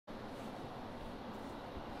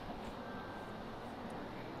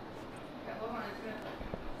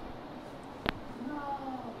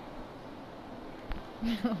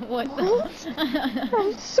What?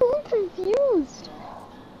 I'm so confused.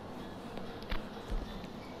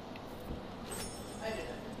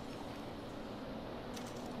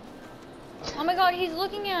 Oh my god, he's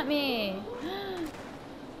looking at me.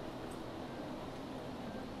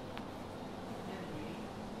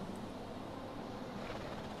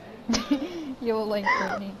 You'll like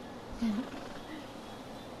Brittany.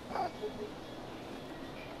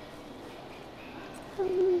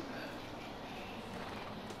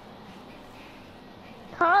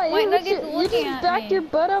 Hi, White you Nugget's just looking at backed me. your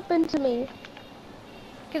butt up into me.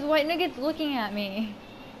 Cause White Nugget's looking at me.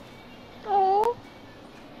 Oh.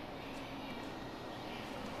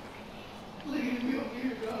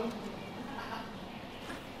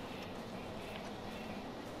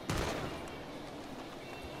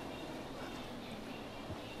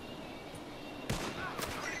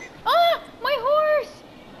 Ah! My horse!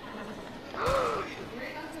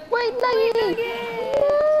 Wait, White Nugget! Nugget!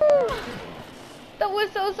 No! That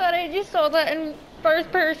was so sad. I just saw that in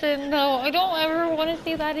first person. No, I don't ever want to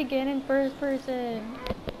see that again in first person.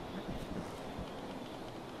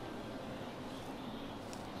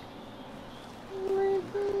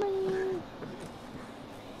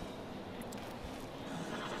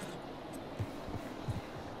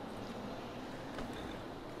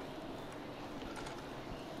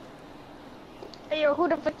 Hey, yo, who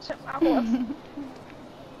the fuck took my horse?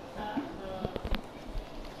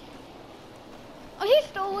 Oh, he's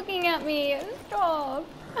still looking at me. Stop.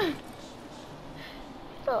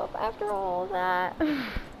 Stop after all that.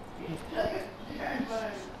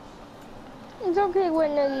 It's okay,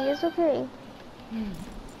 White Nugget, it's okay.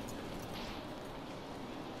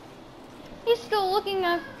 He's still looking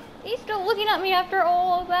at me after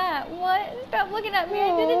all of that. What? Stop looking at me.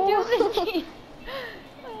 I didn't do this to you.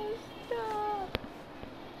 Oh, stop.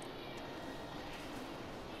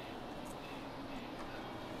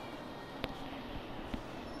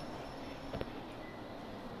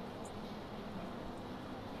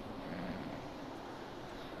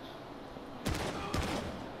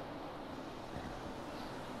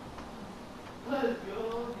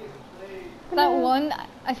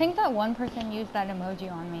 I think that one person used that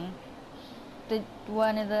emoji on me.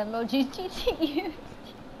 One of the emojis TT used.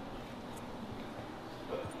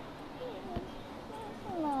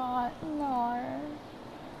 Not.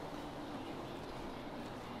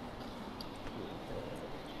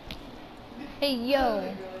 Hey,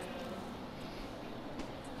 yo.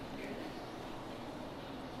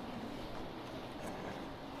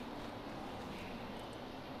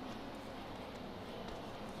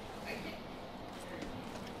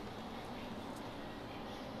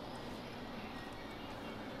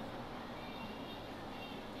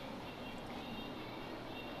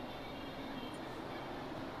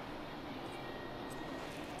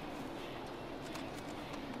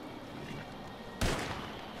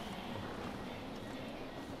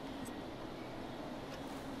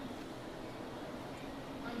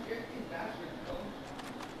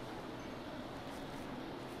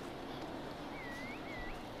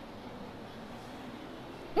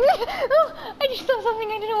 Oh, I just saw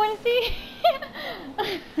something I didn't want to see.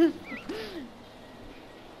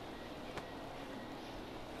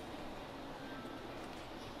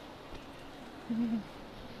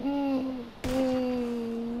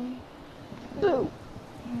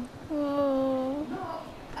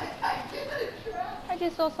 I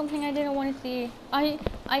just saw something I didn't want to see.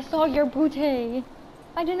 I saw your booty.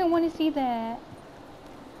 I didn't want to see that.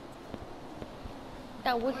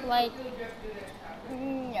 That was like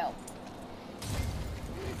no.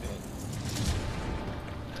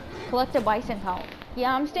 Collect a bison pelt.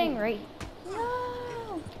 Yeah, I'm staying right